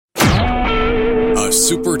a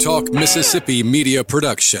Super Talk Mississippi media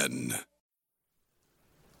production.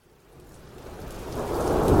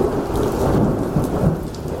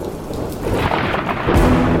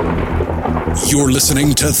 You're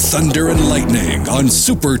listening to Thunder and Lightning on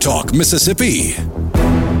Super Talk Mississippi.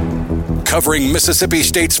 Covering Mississippi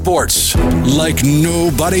State sports like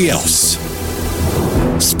nobody else.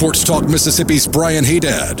 Sports Talk Mississippi's Brian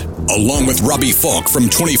Haydad, along with Robbie Falk from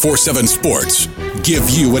 24/7 Sports, give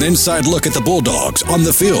you an inside look at the Bulldogs on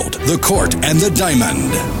the field, the court, and the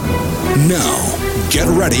diamond. Now, get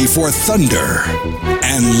ready for Thunder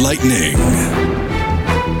and Lightning.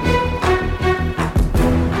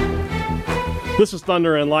 This is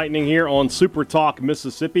Thunder and Lightning here on Super Talk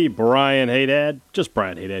Mississippi. Brian Haydad, just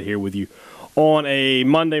Brian Haydad here with you on a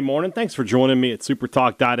Monday morning. Thanks for joining me at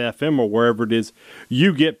supertalk.fm or wherever it is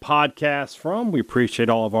you get podcasts from. We appreciate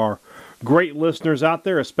all of our great listeners out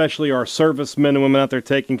there, especially our servicemen and women out there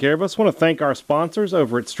taking care of us. I want to thank our sponsors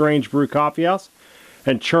over at Strange Brew Coffee House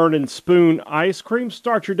and Churn and Spoon Ice Cream.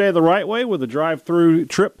 Start your day the right way with a drive-through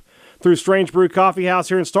trip through Strange Brew Coffee House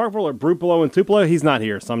here in Starkville or Brupolo and Tupelo. He's not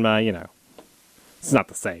here, so I'm not, it's not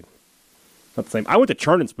the same. Not the same. I went to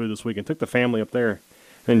Churn and Spoon this week and took the family up there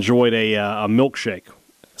and enjoyed a milkshake.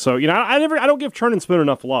 So I don't give Churn and Spoon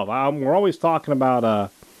enough love. We're always talking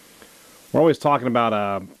about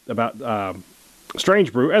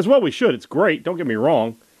Strange Brew, as well we should. It's great. Don't get me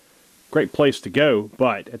wrong. Great place to go,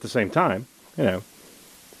 but at the same time, Churn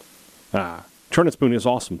and Spoon is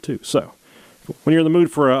awesome too. So when you're in the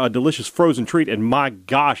mood for a delicious frozen treat, and my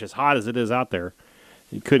gosh, as hot as it is out there,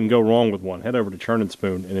 you couldn't go wrong with one. Head over to Churn and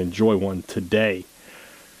Spoon and enjoy one today.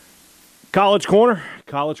 College Corner,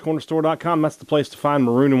 collegecornerstore.com. That's the place to find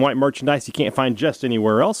maroon and white merchandise you can't find just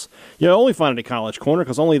anywhere else. You'll only find it at College Corner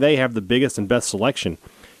because only they have the biggest and best selection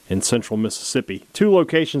in central Mississippi. 2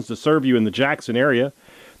 locations to serve you in the Jackson area.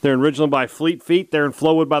 They're in Ridgeland by Fleet Feet. They're in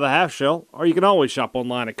Flowood by the Half Shell. Or you can always shop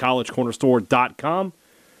online at collegecornerstore.com.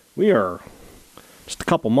 We are just a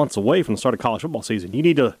couple months away from the start of college football season. You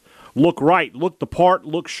need to look right, look the part,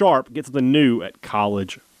 look sharp. Get something new at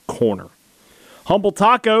College Corner. Humble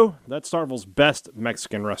Taco, that's Starkville's best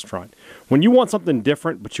Mexican restaurant. When you want something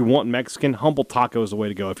different, but you want Mexican, Humble Taco is the way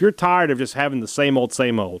to go. If you're tired of just having the same old,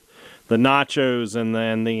 the nachos and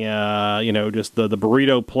then just the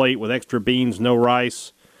burrito plate with extra beans, no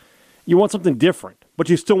rice, you want something different, but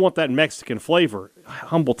you still want that Mexican flavor,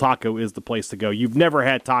 Humble Taco is the place to go. You've never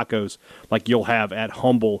had tacos like you'll have at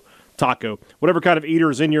Humble Taco. Whatever kind of eater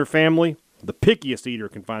is in your family, the pickiest eater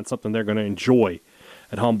can find something they're going to enjoy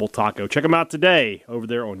at Humble Taco. Check them out today over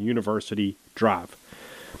there on University Drive.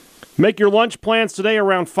 Make your lunch plans today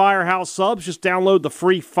around Firehouse Subs. Just download the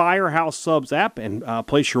free Firehouse Subs app and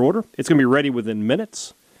place your order. It's going to be ready within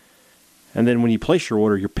minutes. And then when you place your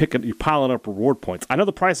order, you're piling up reward points. I know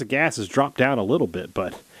the price of gas has dropped down a little bit,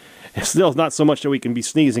 but it's still not so much that we can be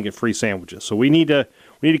sneezing at free sandwiches. So we need to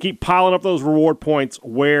keep piling up those reward points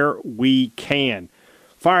where we can.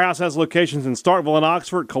 Firehouse has locations in Starkville and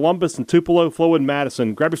Oxford, Columbus and Tupelo, Flowood and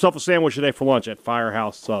Madison. Grab yourself a sandwich today for lunch at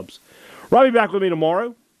Firehouse Subs. Robbie back with me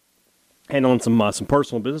tomorrow, handling some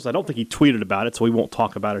personal business. I don't think he tweeted about it, so we won't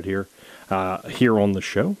talk about it here on the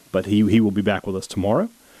show. But he will be back with us tomorrow.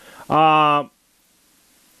 Not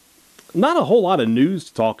a whole lot of news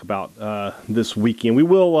to talk about this weekend. We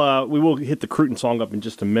will hit the Cruton song up in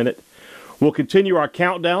just a minute. We'll continue our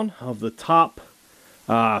countdown of the top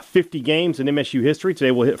 50 games in MSU history.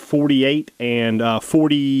 Today we'll hit 48 and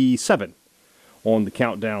 47 on the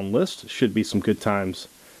countdown list. Should be some good times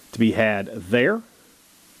to be had there.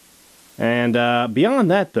 And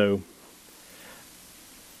beyond that, though,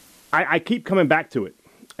 I keep coming back to it.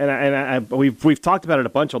 And we've talked about it a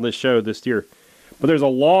bunch on this show this year. But there's a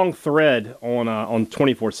long thread on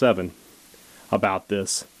 24/7 about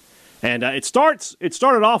this. And it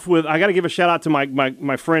started off with, I got to give a shout out to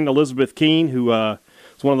my friend Elizabeth Keene, who is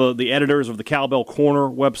one of the editors of the Cowbell Corner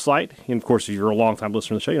website. And of course, if you're a long-time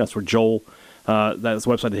listener to the show, that's where Joel, that's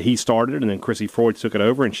the website that he started, and then Chrissy Freud took it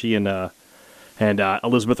over, and she and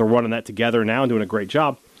Elizabeth are running that together now and doing a great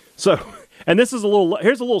job. So, and here's a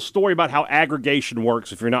little story about how aggregation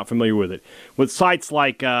works if you're not familiar with it. With sites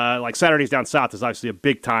like Saturdays Down South is obviously a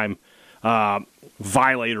big time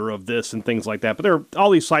violator of this and things like that. But there are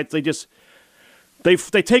all these sites, they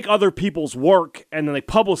take other people's work and then they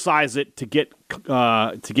publicize it to get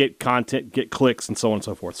content, get clicks, and so on and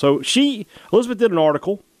so forth. So Elizabeth did an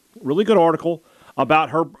article, really good article,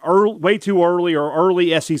 about her way too early or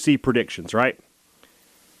early SEC predictions, right?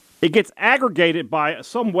 It gets aggregated by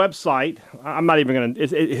some website. I'm not even going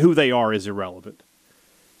to, who they are is irrelevant.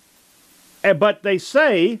 But they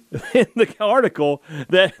say in the article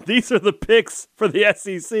that these are the picks for the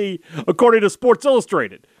SEC according to Sports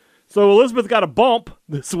Illustrated. So Elizabeth got a bump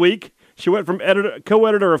this week. She went from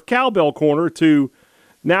co-editor of Cowbell Corner to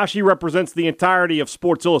now she represents the entirety of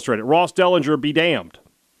Sports Illustrated. Ross Dellinger be damned.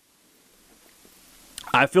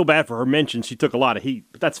 I feel bad for her mention. She took a lot of heat,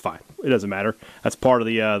 but that's fine. It doesn't matter. That's part of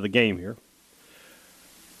the game here.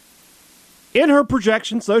 In her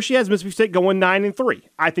projections, though, she has Mississippi State going 9-3.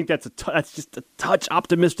 I think that's just a touch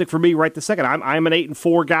optimistic for me right this second. I'm an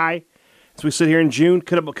 8-4 guy. As we sit here in June,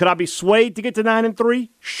 could I be swayed to get to 9-3?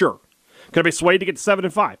 Sure. Could I be swayed to get to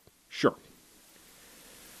 7-5? Sure.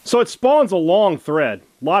 So it spawns a long thread,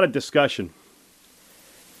 a lot of discussion,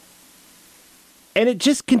 and it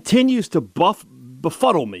just continues to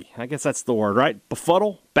befuddle me. I guess that's the word, right?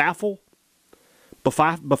 Befuddle, baffle,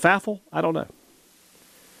 befaffle. I don't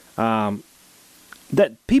know.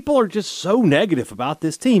 That people are just so negative about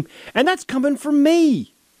this team, and that's coming from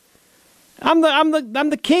me. I'm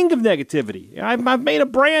the king of negativity. I've made a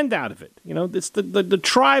brand out of it. You know, it's the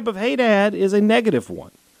tribe of Hey Dad is a negative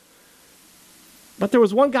one. But there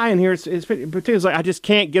was one guy in here, particularly like, I just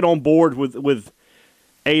can't get on board with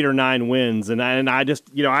 8 or 9 wins, and I just,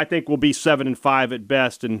 you know, I think we'll be 7-5 at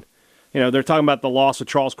best. And you know, they're talking about the loss of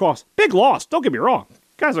Charles Cross, big loss. Don't get me wrong,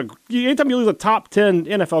 guys. Anytime you lose a top 10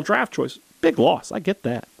 NFL draft choice. Big loss. I get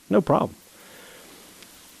that. No problem.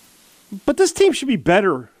 But this team should be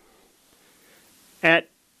better at,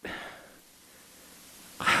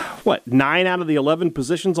 9 out of the 11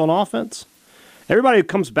 positions on offense? Everybody who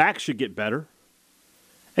comes back should get better.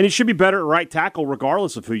 And you should be better at right tackle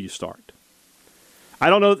regardless of who you start. I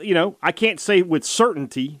don't know, you know, I can't say with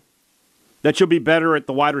certainty that you'll be better at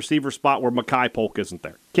the wide receiver spot where Makai Polk isn't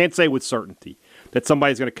there. Can't say with certainty that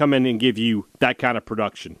somebody's going to come in and give you that kind of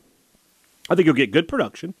production. I think you'll get good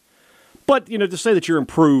production, but, you know, to say that you're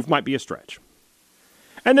improved might be a stretch.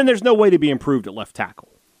 And then there's no way to be improved at left tackle.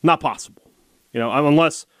 Not possible. You know,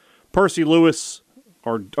 unless Percy Lewis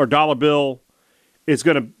or Dollar Bill is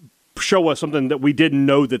going to show us something that we didn't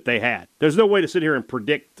know that they had. There's no way to sit here and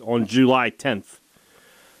predict on July 10th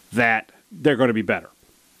that they're going to be better.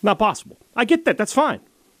 Not possible. I get that. That's fine.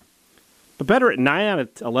 But better at 9 out of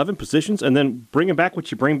 11 positions and then bringing back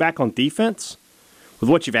what you bring back on defense with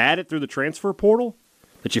what you've added through the transfer portal,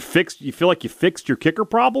 that you feel like you fixed your kicker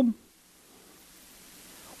problem?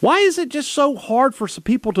 Why is it just so hard for some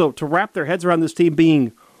people to wrap their heads around this team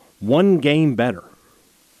being one game better?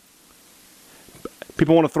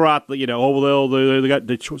 People want to throw out they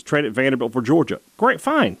traded Vanderbilt for Georgia. Great,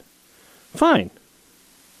 fine.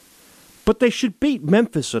 But they should beat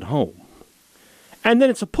Memphis at home. And then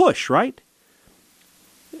it's a push, right?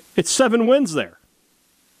 It's 7 wins there.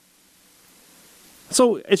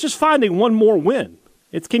 So it's just finding one more win.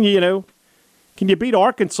 It's can you beat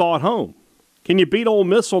Arkansas at home? Can you beat Ole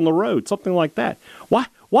Miss on the road? Something like that.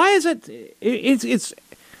 Why is it? It's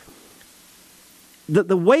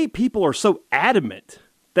the way people are so adamant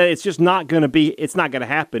that it's just not going to be. It's not going to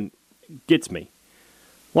happen. Gets me.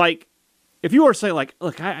 Like if you were to say like,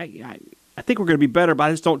 look, I think we're going to be better, but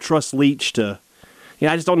I just don't trust Leach to.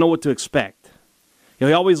 I just don't know what to expect.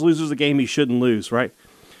 He always loses a game he shouldn't lose, right?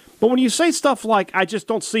 But when you say stuff like, I just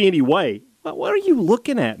don't see any way, well, what are you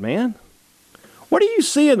looking at, man? What are you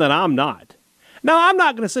seeing that I'm not? Now, I'm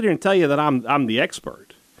not going to sit here and tell you that I'm the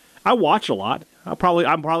expert. I watch a lot. I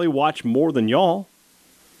probably watch more than y'all.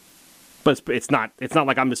 But it's not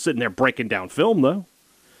like I'm just sitting there breaking down film, though.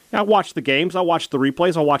 I watch the games. I watch the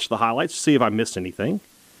replays. I watch the highlights to see if I missed anything.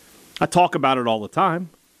 I talk about it all the time.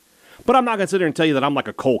 But I'm not going to sit there and tell you that I'm like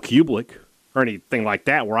a Cole Kublik or anything like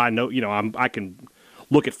that where I know, I can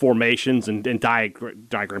look at formations and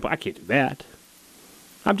diagram. I can't do that.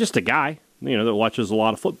 I'm just a guy, that watches a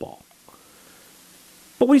lot of football.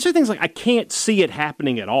 But when you say things like, I can't see it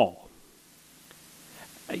happening at all,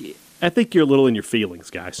 I think you're a little in your feelings,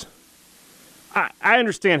 guys. I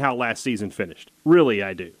understand how last season finished. Really,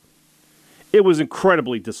 I do. It was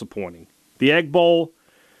incredibly disappointing. The Egg Bowl,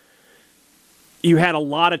 you had a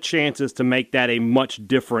lot of chances to make that a much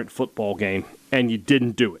different football game, and you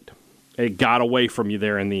didn't do it. It got away from you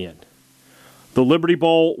there in the end. The Liberty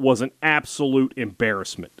Bowl was an absolute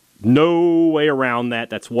embarrassment. No way around that.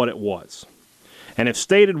 That's what it was. And if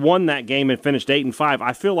State had won that game and finished 8-5,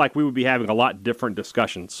 I feel like we would be having a lot different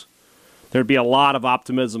discussions. There'd be a lot of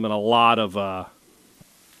optimism and a lot of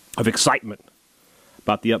excitement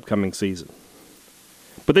about the upcoming season.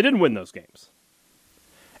 But they didn't win those games.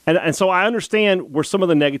 And so I understand where some of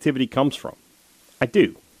the negativity comes from. I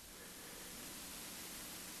do.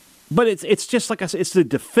 But it's just like I said, it's the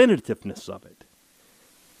definitiveness of it.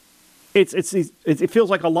 it feels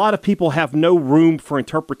like a lot of people have no room for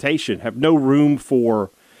interpretation, have no room for,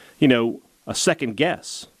 a second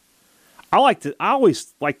guess. I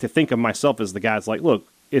always like to think of myself as the guys like, look,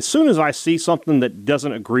 as soon as I see something that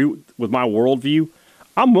doesn't agree with my worldview,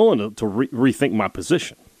 I'm willing to rethink my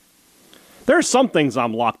position. There are some things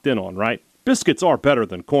I'm locked in on, right? Biscuits are better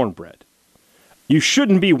than cornbread. You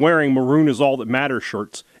shouldn't be wearing Maroon is All That Matters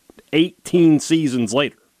shirts 18 seasons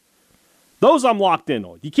later. Those I'm locked in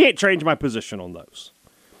on. You can't change my position on those.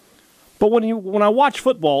 But when I watch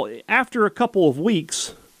football, after a couple of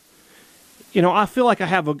weeks, I feel like I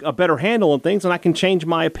have a better handle on things and I can change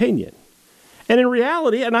my opinion. And in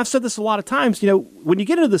reality, and I've said this a lot of times, when you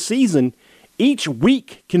get into the season, each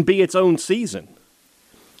week can be its own season.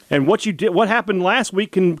 And what happened last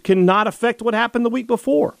week can not affect what happened the week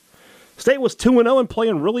before. State was 2-0 and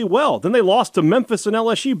playing really well. Then they lost to Memphis and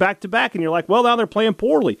LSU back-to-back, and you're like, well, now they're playing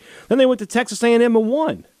poorly. Then they went to Texas A&M and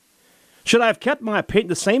won. Should I have kept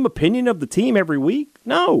the same opinion of the team every week?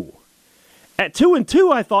 No. At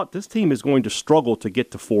 2-2, I thought this team is going to struggle to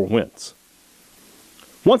get to 4 wins.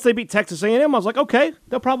 Once they beat Texas A&M, I was like, okay,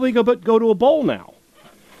 they'll probably go to a bowl now.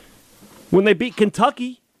 When they beat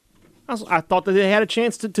Kentucky, I thought that they had a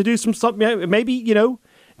chance to do something, maybe,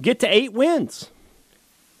 get to 8 wins.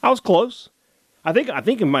 I was close. I think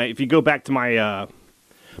if you go back to my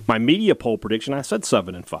my media poll prediction, I said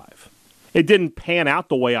 7-5. It didn't pan out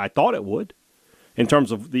the way I thought it would in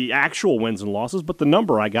terms of the actual wins and losses, but the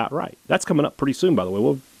number I got right. That's coming up pretty soon, by the way.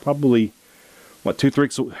 We'll probably 2 3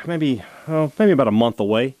 weeks, maybe about a month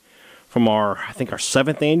away from our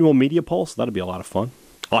 7th annual media poll. So that'll be a lot of fun.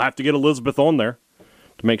 I'll have to get Elizabeth on there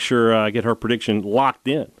to make sure I get her prediction locked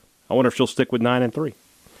in. I wonder if she'll stick with 9-3.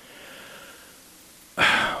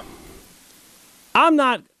 I'm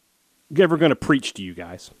not ever going to preach to you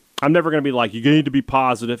guys. I'm never going to be like, you need to be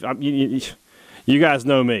positive. You guys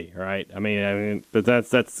know me, right? I mean, but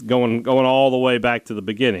that's going all the way back to the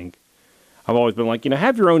beginning. I've always been like,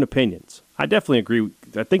 have your own opinions. I definitely agree.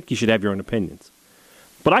 I think you should have your own opinions.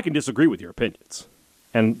 But I can disagree with your opinions.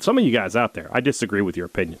 And some of you guys out there, I disagree with your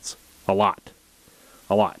opinions. A lot.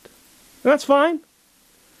 And that's fine.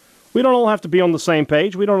 We don't all have to be on the same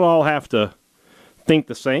page. We don't all have to think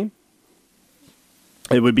the same.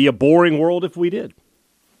 It would be a boring world if we did.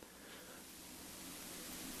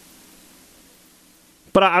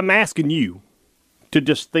 But I'm asking you to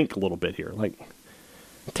just think a little bit here. Like,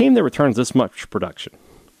 a team that returns this much production,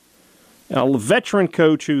 a veteran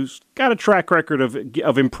coach who's got a track record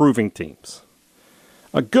of improving teams,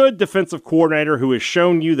 a good defensive coordinator who has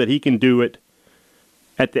shown you that he can do it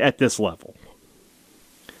at this level.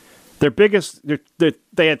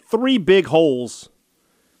 They had 3 big holes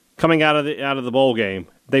coming out of the bowl game.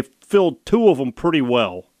 They filled 2 of them pretty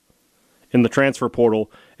well in the transfer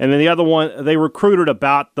portal, and then the other one, they recruited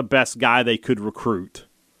about the best guy they could recruit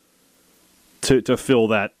to fill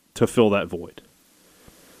that void.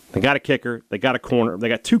 They got a kicker, they got a corner, they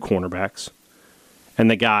got 2 cornerbacks,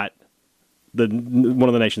 and they got one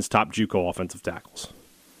of the nation's top JUCO offensive tackles.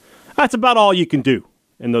 That's about all you can do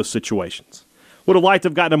in those situations. Would have liked to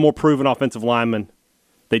have gotten a more proven offensive lineman.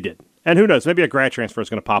 They didn't. And who knows, maybe a grad transfer is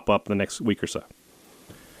going to pop up in the next week or so.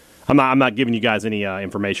 I'm not giving you guys any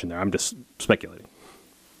information there. I'm just speculating.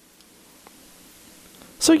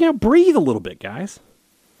 So, breathe a little bit, guys.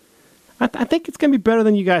 I think it's going to be better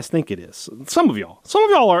than you guys think it is. Some of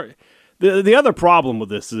y'all are. The other problem with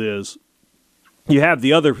this is you have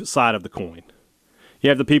the other side of the coin. You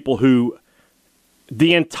have the people who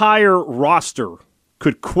the entire roster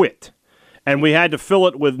could quit, and we had to fill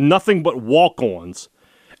it with nothing but walk-ons.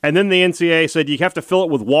 And then the NCAA said you have to fill it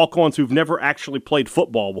with walk-ons who've never actually played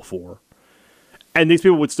football before. And these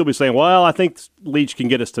people would still be saying, well, I think Leach can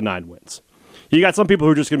get us to 9 wins. You got some people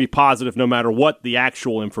who are just going to be positive no matter what the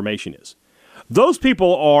actual information is. Those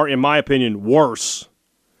people are, in my opinion, worse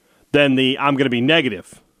than the I'm going to be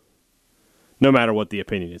negative no matter what the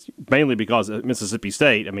opinion is. Mainly because at Mississippi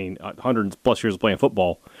State, 100+ years of playing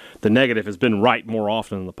football, the negative has been right more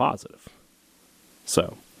often than the positive.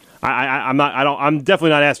 So I'm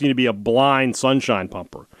definitely not asking you to be a blind sunshine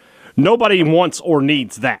pumper. Nobody wants or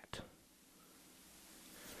needs that.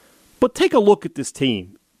 But take a look at this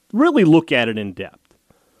team. Really look at it in depth.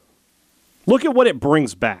 Look at what it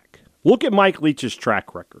brings back. Look at Mike Leach's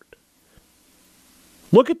track record.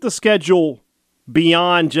 Look at the schedule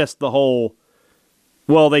beyond just the whole,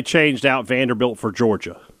 well, they changed out Vanderbilt for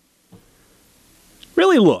Georgia.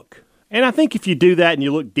 Really look. And I think if you do that and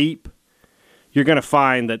you look deep, you're going to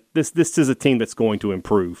find that this is a team that's going to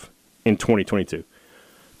improve in 2022.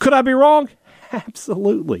 Could I be wrong?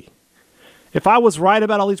 Absolutely. If I was right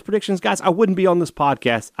about all these predictions, guys, I wouldn't be on this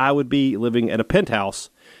podcast. I would be living at a penthouse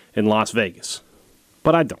in Las Vegas.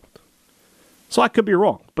 But I don't. So I could be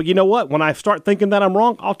wrong. But you know what? When I start thinking that I'm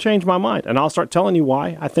wrong, I'll change my mind, and I'll start telling you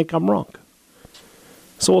why I think I'm wrong.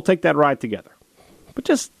 So we'll take that ride together. But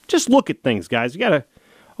just look at things, guys. You got to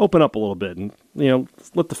open up a little bit and,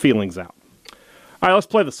 let the feelings out. All right, let's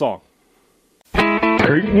play the song.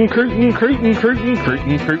 Cruton, Cruton, Cruton, Cruton, Cruton,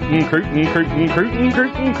 Cruton, Cruton, Cruton, Cruton,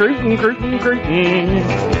 Cruton, Cruton, Cruton,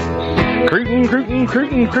 Cruton. Cruton, Cruton,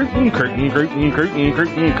 Cruton, Cruton, Cruton, Cruton, Cruton,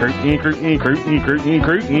 Cruton, Cruton, Cruton, Cruton, Cruton,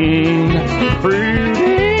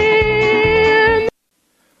 Cruton.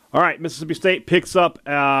 All right, Mississippi State picks up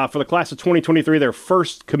for the class of 2023 their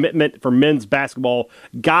first commitment for men's basketball.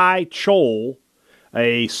 Guy Chol,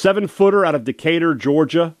 a 7-footer out of Decatur,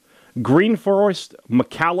 Georgia. Green Forest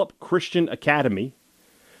McCallop Christian Academy.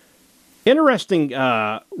 Interesting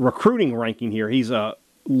recruiting ranking here. He's a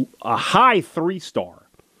high 3-star.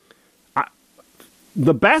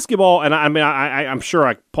 The basketball, and I'm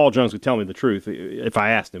sure Paul Jones would tell me the truth if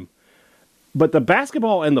I asked him. But the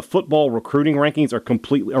basketball and the football recruiting rankings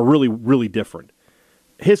are really, really different.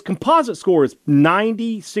 His composite score is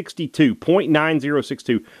 90.62,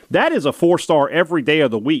 .9062. That is a 4-star every day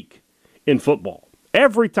of the week in football.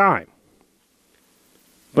 Every time.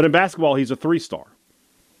 But in basketball, he's a 3-star.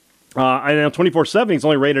 And on 24/7, he's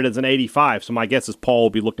only rated as an 85, so my guess is Paul will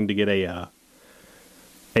be looking to get a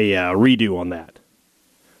redo on that.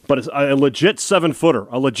 But it's a legit 7-footer,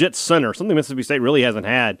 a legit center, something Mississippi State really hasn't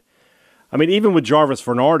had. I mean, even with Jarvis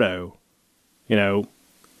Fernardo,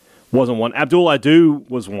 wasn't one. Abdul Adu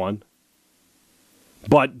was one,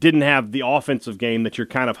 but didn't have the offensive game that you're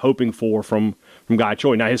kind of hoping for from Guy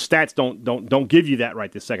Choi. Now, his stats don't give you that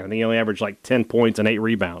right this second. I think he only averaged like 10 points and 8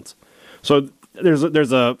 rebounds. So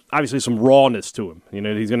there's obviously some rawness to him.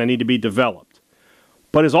 He's going to need to be developed.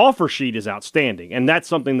 But his offer sheet is outstanding, and that's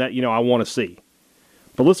something that, I want to see.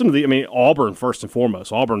 But listen to Auburn first and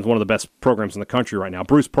foremost. Auburn's one of the best programs in the country right now.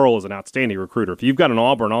 Bruce Pearl is an outstanding recruiter. If you've got an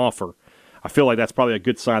Auburn offer, I feel like that's probably a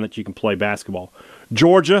good sign that you can play basketball.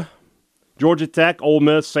 Georgia Tech, Ole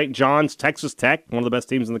Miss, St. John's, Texas Tech, one of the best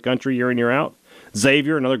teams in the country year in, year out.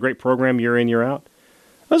 Xavier, another great program year in, year out.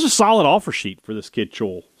 That's a solid offer sheet for this kid,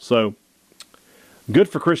 Chol. So, good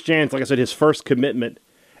for Chris Jans. Like I said, his first commitment.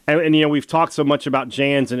 And we've talked so much about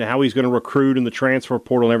Jans and how he's going to recruit in the transfer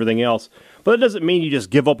portal and everything else. But it doesn't mean you just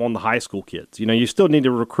give up on the high school kids. You still need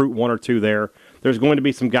to recruit 1 or 2 there. There's going to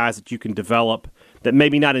be some guys that you can develop that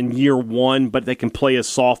maybe not in year 1, but they can play as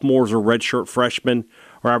sophomores or redshirt freshmen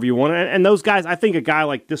or however you want. And those guys, I think a guy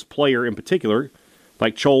like this player in particular,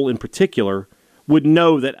 like Chol in particular, would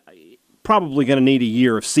know that probably going to need a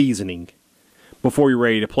year of seasoning before you're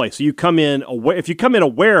ready to play. So if you come in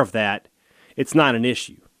aware of that, it's not an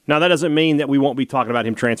issue. Now, that doesn't mean that we won't be talking about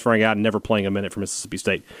him transferring out and never playing a minute for Mississippi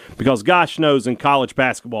State. Because gosh knows in college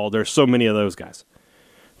basketball, there's so many of those guys.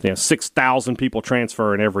 6,000 people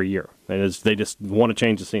transferring every year. They just want to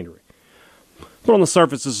change the scenery. But on the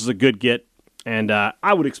surface, this is a good get. And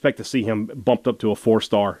I would expect to see him bumped up to a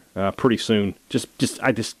 4-star pretty soon. I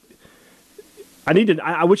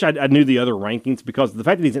wish I knew the other rankings, because the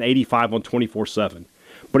fact that he's an 85 on 24/7,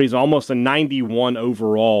 but he's almost a 91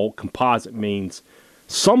 overall composite means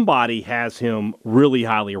somebody has him really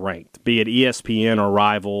highly ranked, be it ESPN or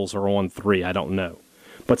Rivals or On3, I don't know.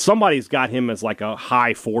 But somebody's got him as like a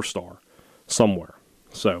high 4-star somewhere.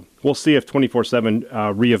 So we'll see if 24/7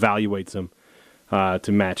 reevaluates him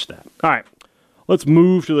to match that. All right, let's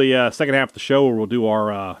move to the second half of the show where we'll do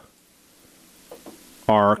our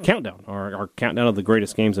countdown, our countdown of the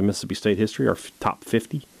greatest games in Mississippi State history, our top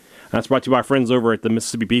 50. That's brought to you by our friends over at the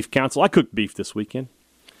Mississippi Beef Council. I cooked beef this weekend.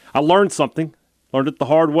 I learned something. Learned it the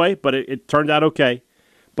hard way, but it turned out okay.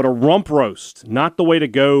 But a rump roast, not the way to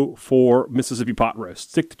go for Mississippi pot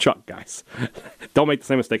roast. Stick to chuck, guys. Don't make the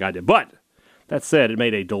same mistake I did. But that said, it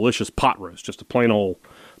made a delicious pot roast, just a plain old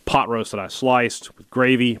pot roast that I sliced with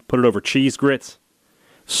gravy, put it over cheese grits.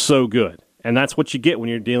 So good. And that's what you get when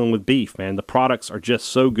you're dealing with beef, man. The products are just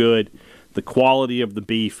so good. The quality of the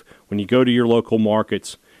beef, when you go to your local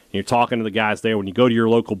markets, and you're talking to the guys there, when you go to your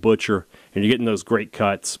local butcher, and you're getting those great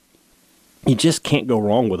cuts, you just can't go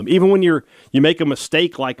wrong with them. Even when you make a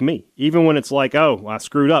mistake like me, even when it's like, oh, I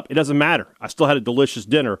screwed up, it doesn't matter. I still had a delicious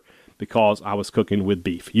dinner because I was cooking with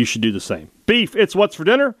beef. You should do the same. Beef, it's what's for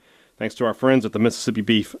dinner. Thanks to our friends at the Mississippi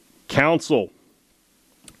Beef Council.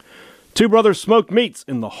 Two Brothers Smoked Meats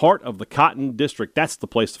in the heart of the Cotton District. That's the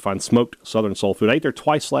place to find smoked Southern soul food. I ate there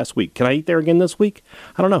twice last week. Can I eat there again this week?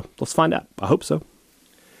 I don't know. Let's find out. I hope so.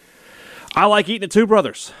 I like eating at Two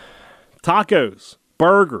Brothers. Tacos,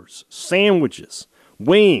 burgers, sandwiches,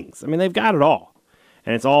 wings. I mean, they've got it all.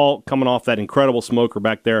 And it's all coming off that incredible smoker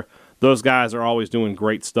back there. Those guys are always doing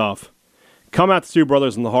great stuff. Come out to Two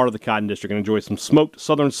Brothers in the heart of the Cotton District and enjoy some smoked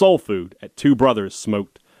Southern soul food at Two Brothers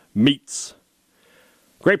Smoked Meats.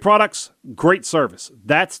 Great products, great service.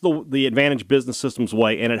 That's the Advantage Business Systems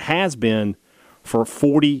way, and it has been for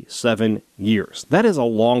 47 years. That is a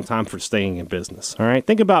long time for staying in business. All right,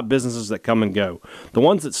 think about businesses that come and go. The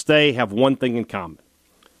ones that stay have one thing in common.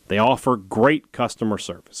 They offer great customer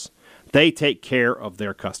service. They take care of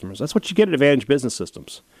their customers. That's what you get at Advantage Business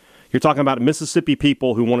Systems. You're talking about Mississippi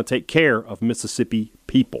people who want to take care of Mississippi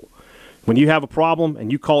people. When you have a problem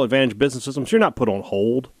and you call Advantage Business Systems, you're not put on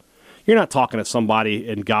hold. You're not talking to somebody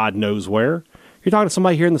in God knows where. You're talking to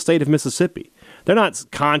somebody here in the state of Mississippi. They're not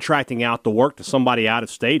contracting out the work to somebody out of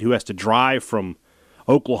state who has to drive from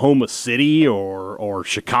Oklahoma City or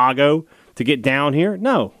Chicago to get down here.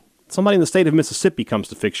 No, somebody in the state of Mississippi comes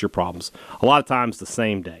to fix your problems, a lot of times the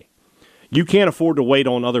same day. You can't afford to wait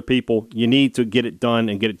on other people. You need to get it done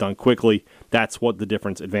and get it done quickly. That's what the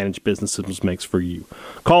difference Advantage Business Systems makes for you.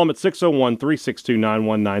 Call them at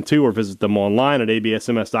 601-362-9192 or visit them online at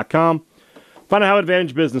absms.com. Find out how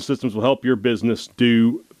Advantage Business Systems will help your business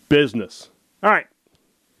do business. All right.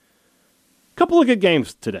 Couple of good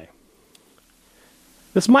games today.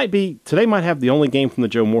 Today might have the only game from the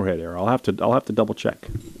Joe Moorhead era. I'll have to double check.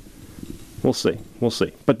 We'll see.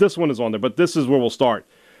 But this one is on there. But this is where we'll start.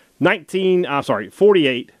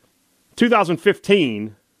 48,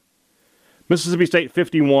 2015, Mississippi State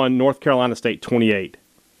 51, North Carolina State 28.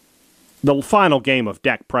 The final game of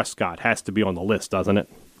Dak Prescott has to be on the list, doesn't it?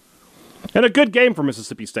 And a good game for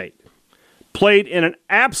Mississippi State. Played in an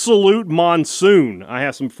absolute monsoon. I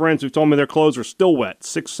have some friends who told me their clothes are still wet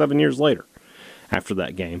 6-7 years later after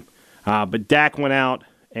that game. But Dak went out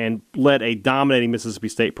and led a dominating Mississippi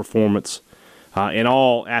State performance in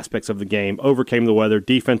all aspects of the game, overcame the weather,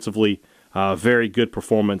 defensively, very good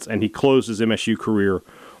performance, and he closed his MSU career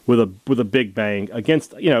with a big bang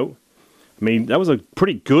against, that was a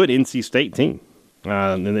pretty good NC State team.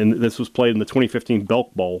 And this was played in the 2015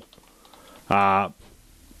 Belk Bowl.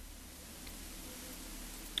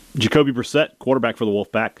 Jacoby Brissett, quarterback for the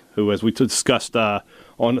Wolfpack, who, as we discussed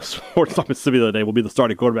on the Sports Talk Mississippi the other day, will be the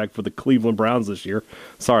starting quarterback for the Cleveland Browns this year.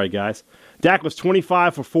 Sorry, guys. Dak was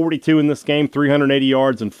 25 for 42 in this game, 380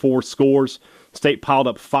 yards and 4 scores. State piled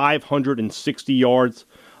up 560 yards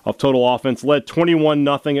of total offense, led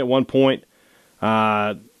 21-0 at one point.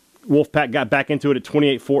 Wolfpack got back into it at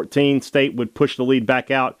 28-14. State would push the lead back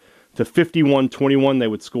out to 51-21. They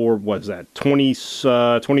would score,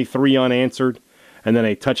 23 unanswered, and then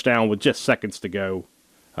a touchdown with just seconds to go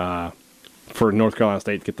for North Carolina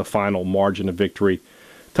State to get the final margin of victory.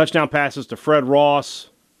 Touchdown passes to Fred Ross,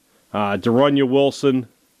 Darunya Wilson,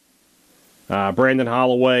 Brandon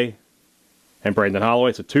Holloway,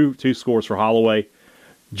 so two scores for Holloway.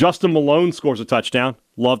 Justin Malone scores a touchdown.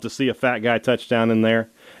 Love to see a fat guy touchdown in there.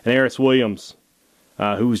 And Aris Williams,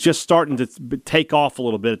 who was just starting to take off a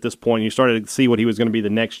little bit at this point. You started to see what he was going to be the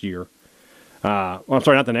next year. Not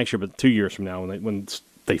the next year, but 2 years from now when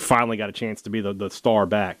they finally got a chance to be the star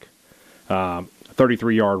back.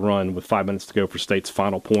 33-yard run with 5 minutes to go for State's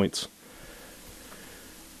final points.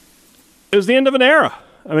 It was the end of an era.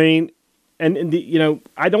 I mean,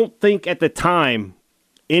 I don't think at the time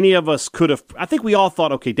any of us could have. I think we all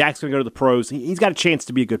thought, okay, Dak's going to go to the pros. He's got a chance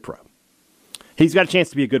to be a good pro. If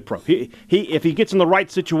he gets in the right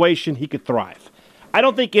situation, he could thrive. I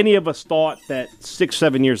don't think any of us thought that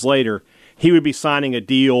 6-7 years later he would be signing a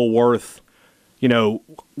deal worth,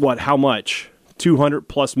 how much?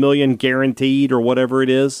 $200+ million guaranteed or whatever it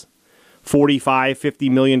is, $45-50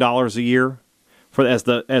 million a year as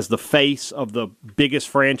the face of the biggest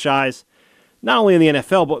franchise, not only in the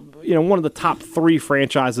NFL, but one of the top 3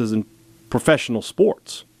 franchises in professional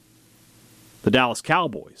sports, the Dallas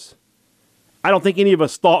Cowboys. I don't think any of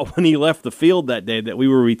us thought when he left the field that day that we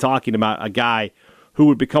would be talking about a guy who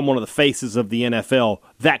would become one of the faces of the NFL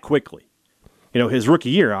that quickly. His rookie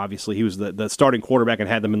year, obviously, he was the starting quarterback and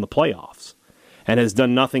had them in the playoffs and has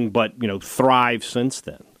done nothing but, thrive since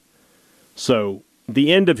then. So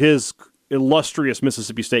the end of his illustrious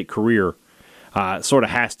Mississippi State career sort of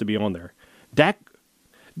has to be on there. Dak,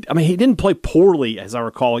 he didn't play poorly, as I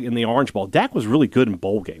recall, in the Orange Bowl. Dak was really good in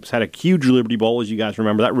bowl games. Had a huge Liberty Bowl, as you guys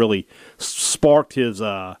remember. That really sparked his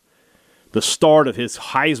the start of his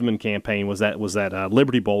Heisman campaign was that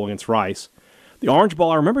Liberty Bowl against Rice. The Orange Bowl,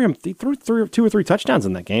 I remember him. He threw 2 or 3 touchdowns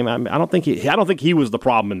in that game. I don't think he was the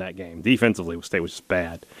problem in that game. Defensively, State was just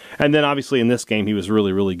bad. And then obviously in this game, he was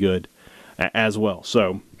really, really good as well.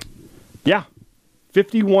 So, yeah,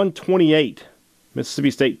 51-28. Mississippi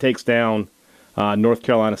State takes down North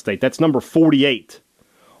Carolina State. That's number 48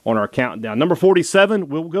 on our countdown. Number 47,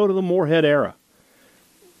 we'll go to the Moorhead era.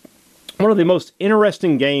 One of the most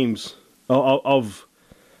interesting games of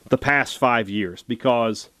the past 5 years,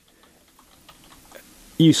 because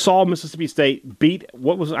you saw Mississippi State beat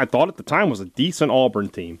what was, I thought at the time, was a decent Auburn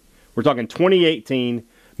team. We're talking 2018,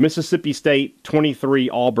 Mississippi State 23,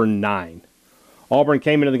 Auburn 9. Auburn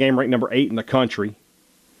came into the game ranked number 8 in the country,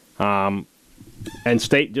 and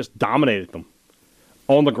State just dominated them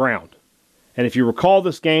on the ground. And if you recall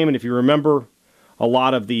this game, and if you remember a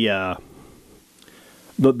lot of the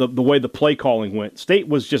way the play calling went, State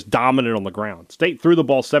was just dominant on the ground. State threw the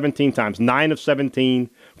ball 17 times, 9 of 17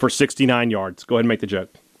 for 69 yards. Go ahead and make the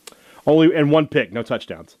joke. And one pick, no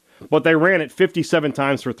touchdowns. But they ran it 57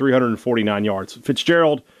 times for 349 yards.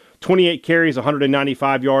 Fitzgerald, 28 carries,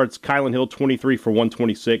 195 yards. Kylan Hill, 23 for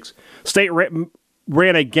 126. State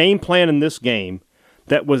ran a game plan in this game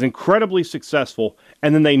that was incredibly successful,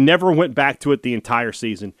 and then they never went back to it the entire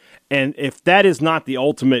season. And if that is not the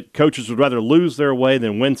ultimate, coaches would rather lose their way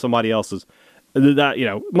than win somebody else's.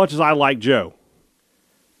 Much as I like Joe,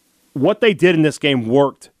 what they did in this game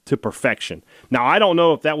worked to perfection. Now, I don't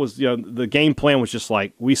know if that was, the game plan was just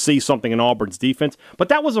like, we see something in Auburn's defense, but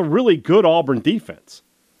that was a really good Auburn defense.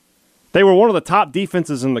 They were one of the top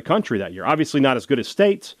defenses in the country that year. Obviously not as good as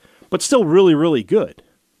State's, but still really, really good.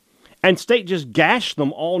 And State just gashed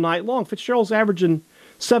them all night long. Fitzgerald's averaging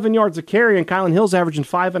 7 yards a carry, and Kylan Hill's averaging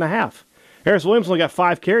 5.5. Harris Williams only got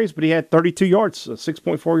 5 carries, but he had 32 yards,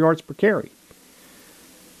 6.4 yards per carry.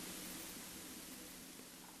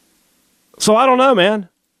 So I don't know, man.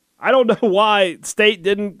 I don't know why State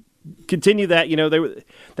didn't continue that.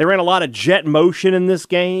 They ran a lot of jet motion in this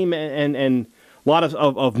game and a lot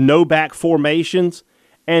of no-back formations,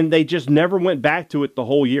 and they just never went back to it the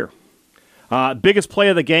whole year. Biggest play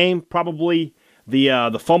of the game, probably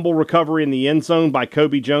the fumble recovery in the end zone by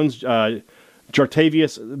Kobe Jones,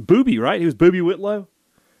 Jartavius Booby, right? He was Booby Whitlow.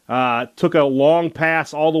 Took a long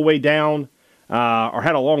pass all the way down, or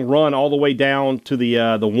had a long run all the way down to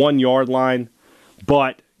the 1 yard line,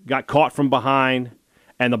 but got caught from behind,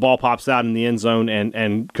 and the ball pops out in the end zone,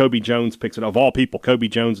 and Kobe Jones picks it. Of all people, Kobe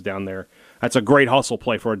Jones down there. That's a great hustle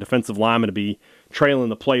play for a defensive lineman to be trailing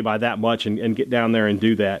the play by that much and get down there and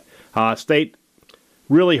do that. State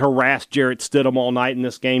really harassed Jarrett Stidham all night in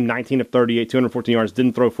this game, 19 of 38, 214 yards,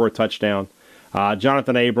 didn't throw for a touchdown.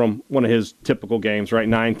 Jonathan Abram, one of his typical games, right?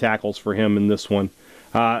 9 tackles for him in this one.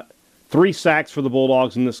 3 sacks for the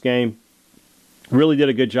Bulldogs in this game. Really did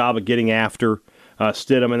a good job of getting after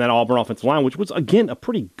Stidham and that Auburn offensive line, which was, again, a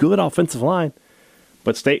pretty good offensive line.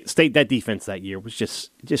 But State that defense that year was just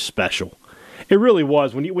special. It really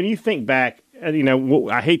was. When you think back,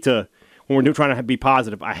 I hate to, when we're trying to be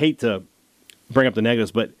positive, I hate to bring up the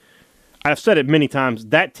negatives, but I've said it many times,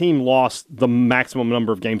 that team lost the maximum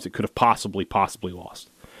number of games it could have possibly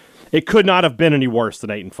lost. It could not have been any worse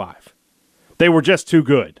than 8-5. They were just too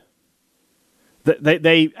good.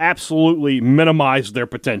 They absolutely minimized their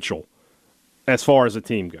potential as far as the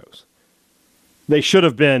team goes. They should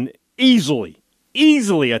have been easily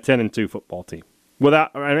a 10-2 football team.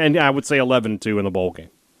 And I would say 11-2 in the bowl game.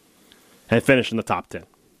 And finish in the top 10.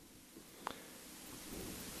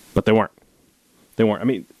 But they weren't. I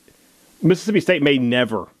mean, Mississippi State may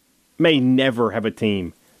never have a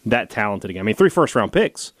team that talented again. I mean, 3 first-round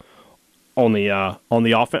picks on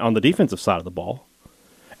the defensive side of the ball.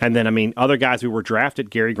 And then, I mean, other guys who were drafted,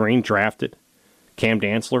 Gary Green drafted, Cam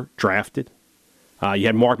Dantzler drafted. You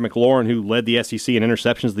had Mark McLaurin, who led the SEC in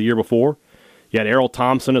interceptions the year before. You had Errol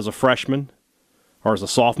Thompson as a freshman, or as a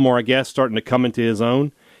sophomore, I guess, starting to come into his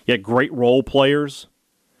own. You had great role players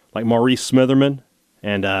like Maurice Smitherman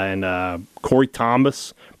and Corey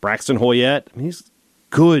Thomas, Braxton Hoyette. I mean, he's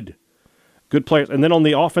good players. And then on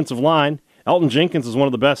the offensive line, Elton Jenkins is one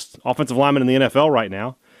of the best offensive linemen in the NFL right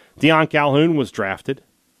now. Deion Calhoun was drafted.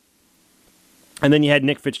 And then you had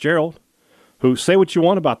Nick Fitzgerald, who, say what you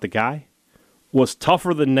want about the guy, was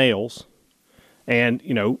tougher than nails and,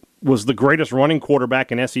 was the greatest running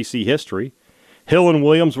quarterback in SEC history. Hill and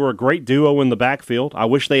Williams were a great duo in the backfield. I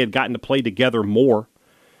wish they had gotten to play together more.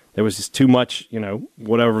 There was just too much,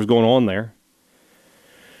 whatever was going on there.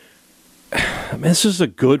 I mean, this is a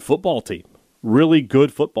good football team. Really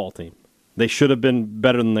good football team. They should have been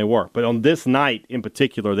better than they were. But on this night in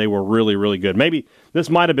particular, they were really, really good. Maybe this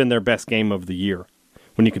might have been their best game of the year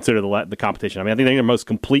when you consider the competition. I mean, I think their most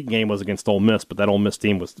complete game was against Ole Miss, but that Ole Miss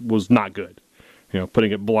team was not good.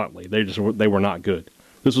 Putting it bluntly, they were not good.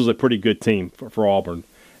 This was a pretty good team for Auburn,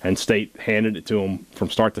 and State handed it to them from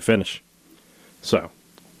start to finish. So,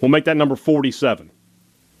 we'll make that number 47.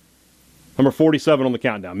 Number 47 on the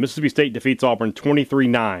countdown. Mississippi State defeats Auburn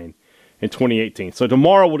 23-9 in 2018. So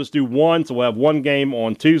tomorrow we'll just do one. So we'll have one game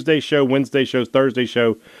on Tuesday show, Wednesday show, Thursday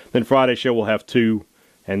show. Then Friday show we'll have 2.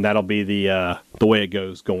 and that'll be the way it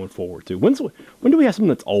goes going forward too. When do we have something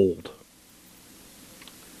that's old?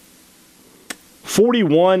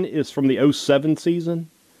 41 is from the 07 season,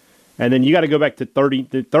 and then you got to go back to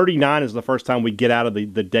 30. 39 is the first time we get out of the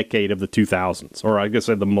decade of the 2000s, or I guess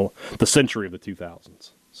the century of the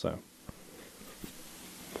 2000s. So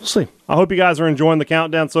we'll see. I hope you guys are enjoying the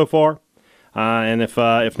countdown so far. And if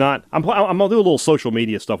not, I'm gonna do a little social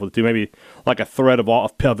media stuff with it too. Maybe like a thread of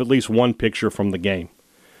at least one picture from the game.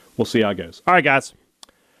 We'll see how it goes. All right, guys.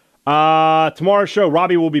 Tomorrow's show,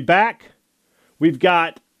 Robbie will be back. We've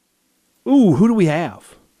got. Who do we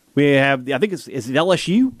have? We have. I think is it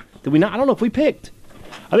LSU? Did we not? I don't know if we picked.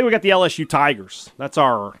 I think we got the LSU Tigers. That's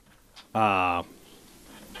our. That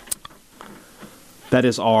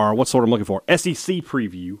is our. What's the word I'm looking for? SEC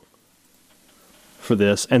preview. For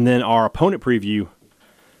this, and then our opponent preview,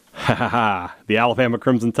 the Alabama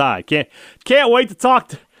Crimson Tide. Can't wait to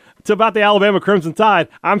talk about the Alabama Crimson Tide.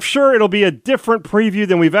 I'm sure it'll be a different preview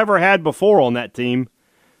than we've ever had before on that team.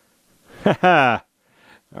 All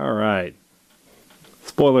right.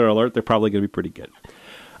 Spoiler alert, they're probably going to be pretty good.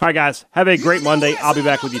 All right, guys, have a great Monday. I'll be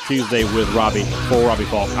back with you Tuesday with Robbie. For Robbie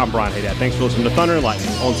Falk, I'm Brian Haydad. Thanks for listening to Thunder and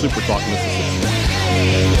Lightning on Super Talk Mississippi.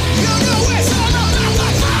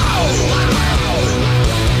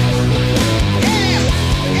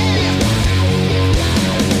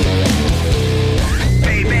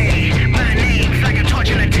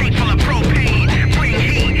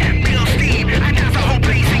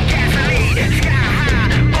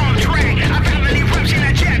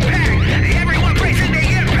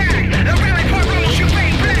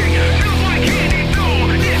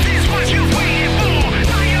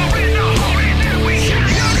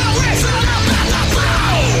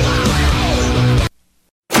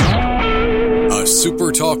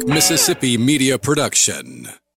 Super Talk Mississippi Media Production.